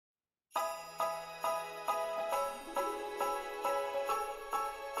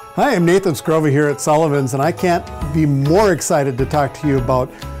Hi, I'm Nathan Scrovey here at Sullivan's, and I can't be more excited to talk to you about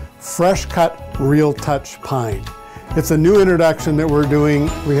Fresh Cut Real Touch Pine. It's a new introduction that we're doing.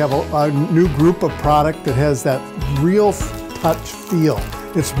 We have a new group of product that has that real touch feel.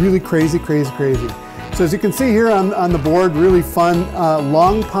 It's really crazy, crazy, crazy. So as you can see here on the board, really fun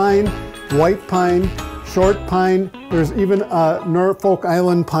long pine, white pine, short pine. There's even a Norfolk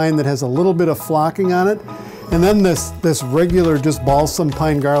Island pine that has a little bit of flocking on it. And then this regular just balsam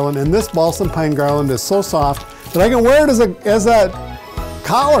pine garland. And this balsam pine garland is so soft that I can wear it as a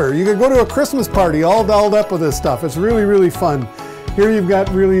collar. You can go to a Christmas party all dolled up with this stuff. It's really, really fun. Here you've got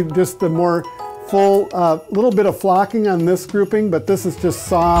really just the more full, little bit of flocking on this grouping, but this is just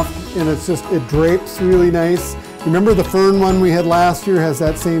soft and it drapes really nice. Remember the fern one we had last year has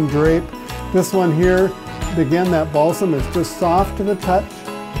that same drape. This one here, again, that balsam is just soft to the touch.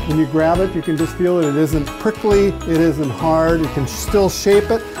 When you grab it, you can just feel it. It isn't prickly, it isn't hard. You can still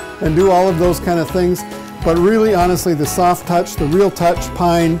shape it and do all of those kind of things. But really, honestly, the soft touch, the real touch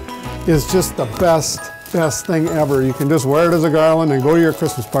pine is just the best thing ever. You can just wear it as a garland and go to your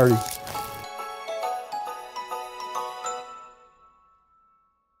Christmas party.